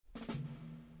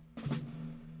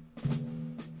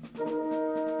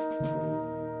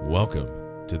Welcome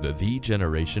to the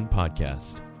Generation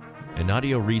Podcast, an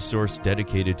audio resource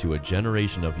dedicated to a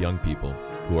generation of young people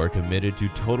who are committed to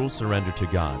total surrender to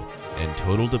God and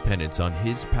total dependence on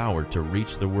His power to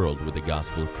reach the world with the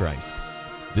gospel of Christ.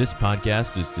 This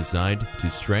podcast is designed to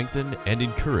strengthen and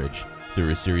encourage through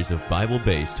a series of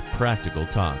Bible-based practical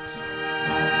talks.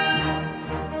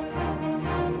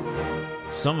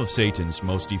 Some of Satan's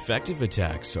most effective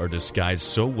attacks are disguised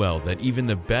so well that even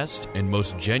the best and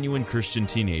most genuine Christian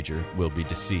teenager will be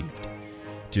deceived.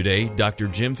 Today, Dr.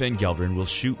 Jim Van Gelderen will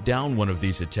shoot down one of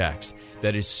these attacks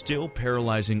that is still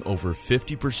paralyzing over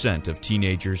 50% of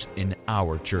teenagers in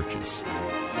our churches.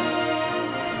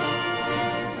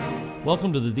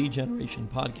 Welcome to the Generation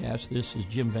Podcast. This is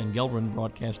Jim Van Gelderen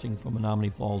broadcasting from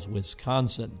Menomonee Falls,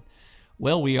 Wisconsin.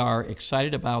 Well, we are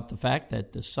excited about the fact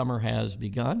that the summer has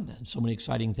begun and so many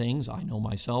exciting things. I know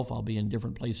myself, I'll be in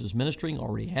different places ministering,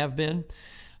 already have been.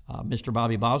 Mr.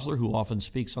 Bobby Bosler, who often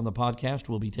speaks on the podcast,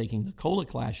 will be taking the Cola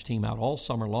Clash team out all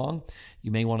summer long. You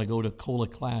may want to go to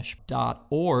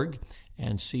colaclash.org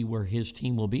and see where his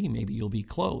team will be. Maybe you'll be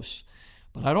close.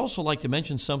 But I'd also like to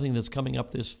mention something that's coming up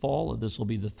this fall. This will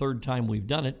be the third time we've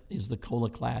done it, is the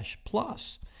Cola Clash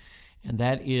Plus. And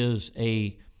that is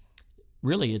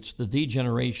it's the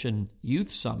Generation Youth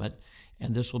Summit,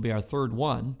 and this will be our third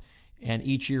one. And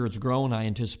each year it's grown. I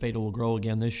anticipate it will grow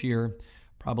again this year.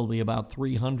 Probably about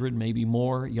 300, maybe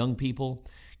more, young people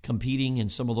competing in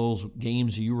some of those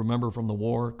games you remember from the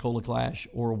war, Cola Clash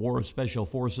or War of Special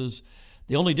Forces.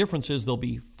 The only difference is there'll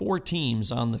be 4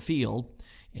 teams on the field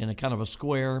in a kind of a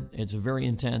square. It's very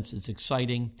intense, it's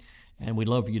exciting, and we'd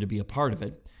love for you to be a part of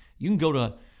it. You can go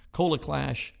to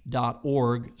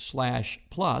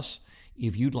colaclash.org/plus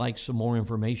if you'd like some more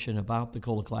information about the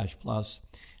Cola Clash Plus.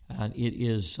 And it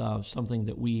is something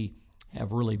that we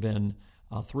have really been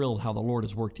thrilled how the Lord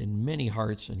has worked in many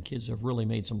hearts, and kids have really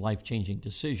made some life-changing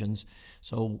decisions.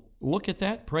 So look at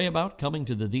that. Pray about coming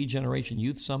to the Generation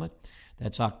Youth Summit.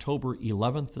 That's October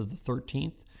 11th to the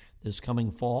 13th this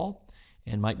coming fall.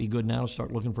 And might be good now to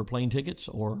start looking for plane tickets,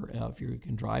 or if you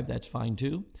can drive, that's fine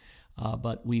too.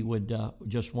 But we would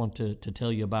just want to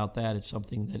tell you about that. It's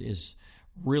something that is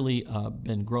really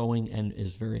been growing and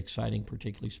is very exciting,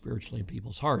 particularly spiritually in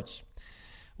people's hearts.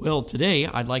 Well, today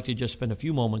I'd like to just spend a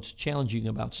few moments challenging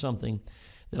about something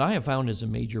that I have found is a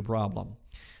major problem.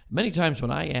 Many times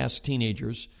when I ask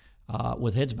teenagers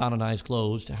with heads bowed and eyes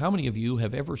closed, how many of you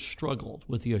have ever struggled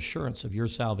with the assurance of your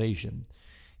salvation?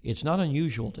 It's not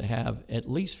unusual to have at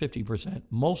least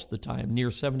 50%, most of the time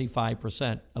near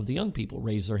 75% of the young people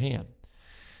raise their hand.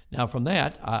 Now from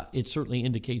that, it certainly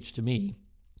indicates to me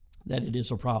that it is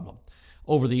a problem.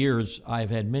 Over the years, I've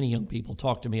had many young people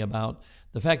talk to me about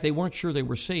the fact they weren't sure they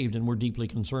were saved and were deeply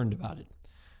concerned about it.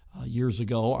 Years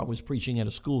ago, I was preaching at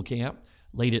a school camp.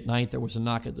 Late at night, there was a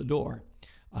knock at the door.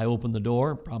 I opened the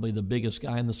door, probably the biggest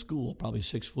guy in the school, probably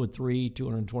 6'3",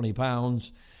 220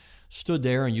 pounds, stood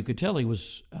there, and you could tell he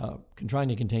was trying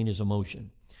to contain his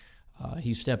emotion.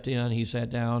 He stepped in, he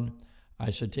sat down. I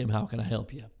said, "Tim, how can I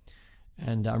help you?"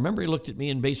 And I remember he looked at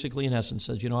me and basically, in essence,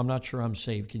 says, "I'm not sure I'm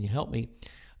saved. Can you help me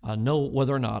know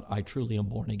whether or not I truly am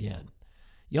born again?"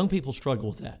 Young people struggle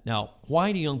with that. Now,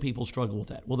 why do young people struggle with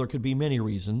that? Well, there could be many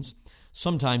reasons.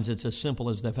 Sometimes it's as simple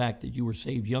as the fact that you were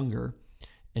saved younger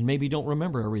and maybe don't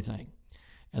remember everything.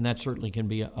 And that certainly can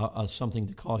be something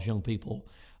to cause young people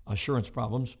assurance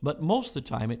problems. But most of the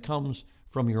time, it comes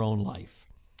from your own life.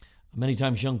 Many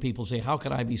times young people say, "How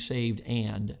could I be saved?"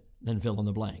 and then fill in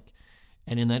the blank.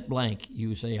 And in that blank,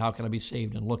 you say, "How can I be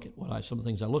saved?" and look at some of the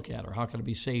things I look at, or "How can I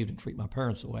be saved and treat my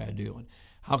parents the way I do?" and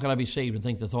 "How can I be saved and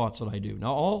think the thoughts that I do?"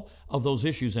 Now, all of those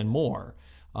issues and more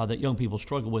that young people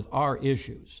struggle with are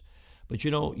issues. But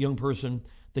young person,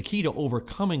 the key to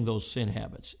overcoming those sin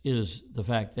habits is the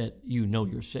fact that you know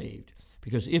you're saved.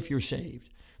 Because if you're saved,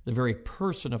 the very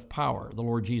person of power, the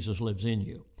Lord Jesus, lives in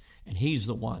you. And He's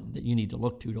the one that you need to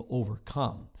look to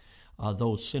overcome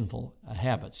those sinful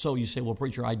habits. So you say, "Well,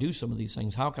 preacher, I do some of these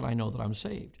things. How can I know that I'm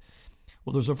saved?"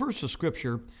 Well, there's a verse of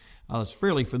Scripture that's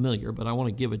fairly familiar, but I want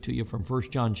to give it to you from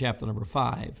 1 John chapter number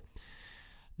 5.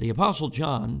 The Apostle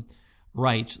John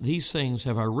writes, "These things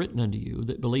have I written unto you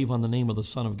that believe on the name of the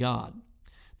Son of God,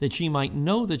 that ye might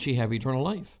know that ye have eternal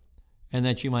life, and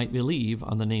that ye might believe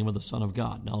on the name of the Son of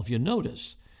God." Now, if you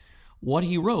notice, what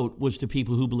he wrote was to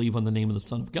people who believe on the name of the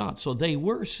Son of God. So they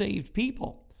were saved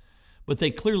people. But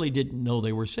they clearly didn't know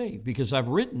they were saved, because I've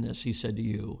written this, he said to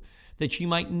you, that ye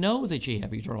might know that ye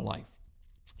have eternal life.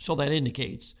 So that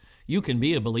indicates you can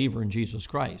be a believer in Jesus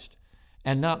Christ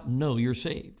and not know you're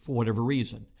saved for whatever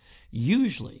reason.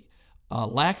 Usually, a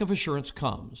lack of assurance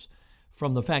comes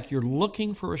from the fact you're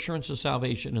looking for assurance of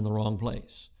salvation in the wrong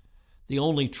place. The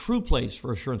only true place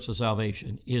for assurance of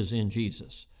salvation is in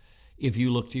Jesus. If you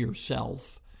look to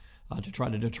yourself to try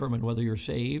to determine whether you're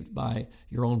saved by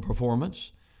your own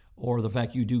performance or the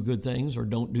fact you do good things or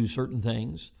don't do certain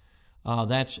things,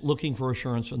 that's looking for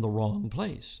assurance in the wrong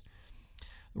place.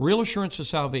 The real assurance of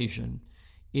salvation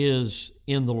is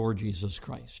in the Lord Jesus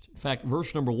Christ. In fact,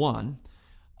 verse number 1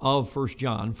 of 1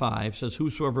 John 5 says,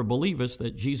 "Whosoever believeth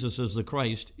that Jesus is the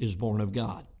Christ is born of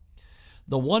God."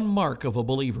 The one mark of a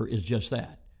believer is just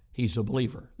that. He's a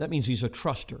believer. That means he's a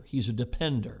truster. He's a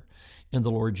depender in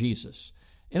the Lord Jesus.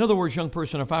 In other words, young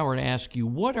person, if I were to ask you,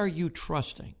 what are you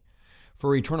trusting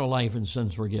for eternal life and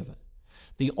sins forgiven?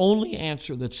 The only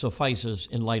answer that suffices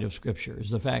in light of Scripture is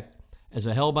the fact, as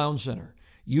a hell-bound sinner,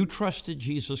 you trusted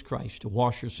Jesus Christ to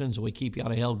wash your sins away, keep you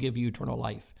out of hell, give you eternal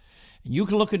life. And you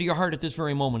can look into your heart at this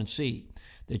very moment and see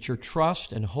that your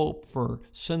trust and hope for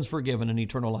sins forgiven and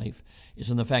eternal life is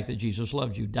in the fact that Jesus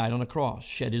loved you, died on a cross,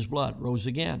 shed his blood, rose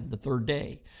again the third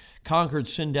day, conquered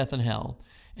sin, death, and hell,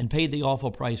 and paid the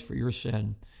awful price for your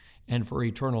sin and for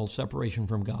eternal separation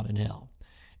from God in hell.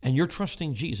 And you're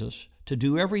trusting Jesus to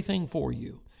do everything for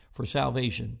you for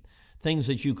salvation, things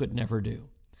that you could never do.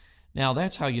 Now,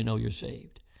 that's how you know you're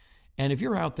saved. And if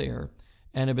you're out there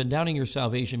and have been doubting your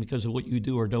salvation because of what you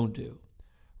do or don't do,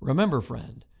 remember,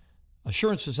 friend,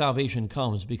 assurance of salvation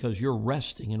comes because you're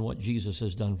resting in what Jesus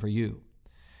has done for you.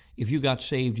 If you got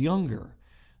saved younger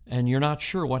and you're not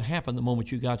sure what happened the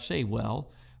moment you got saved,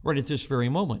 well, right at this very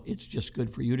moment, it's just good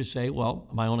for you to say, well,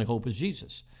 my only hope is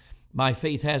Jesus. My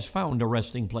faith has found a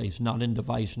resting place, not in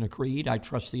device and a creed. I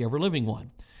trust the ever-living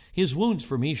one. His wounds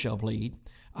for me shall bleed.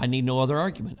 I need no other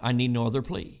argument. I need no other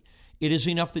plea. It is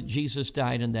enough that Jesus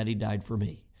died and that he died for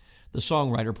me. The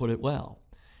songwriter put it well.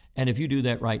 And if you do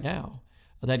that right now,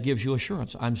 that gives you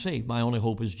assurance. I'm saved. My only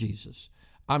hope is Jesus.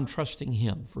 I'm trusting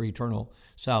him for eternal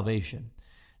salvation.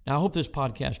 Now, I hope this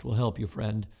podcast will help you,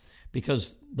 friend,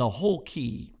 because the whole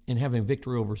key in having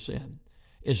victory over sin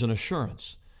is an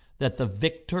assurance that the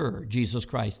victor, Jesus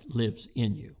Christ, lives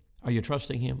in you. Are you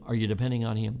trusting him? Are you depending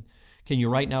on him? Can you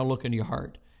right now look into your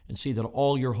heart and see that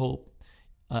all your hope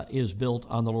is built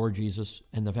on the Lord Jesus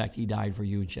and the fact he died for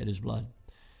you and shed his blood?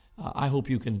 I hope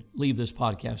you can leave this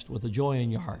podcast with a joy in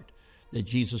your heart that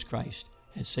Jesus Christ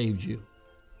has saved you.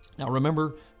 Now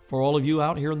remember, for all of you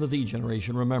out here in the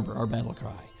generation, remember our battle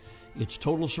cry. It's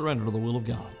total surrender to the will of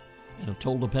God and of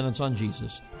total dependence on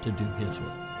Jesus to do his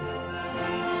will.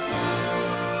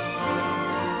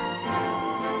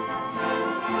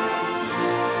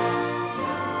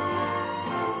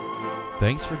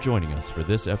 Thanks for joining us for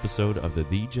this episode of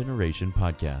the Generation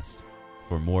Podcast.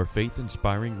 For more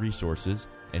faith-inspiring resources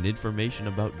and information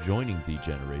about joining The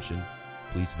Generation,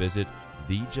 please visit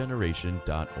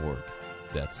thegeneration.org.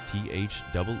 That's THEE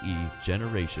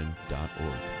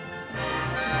generation.org.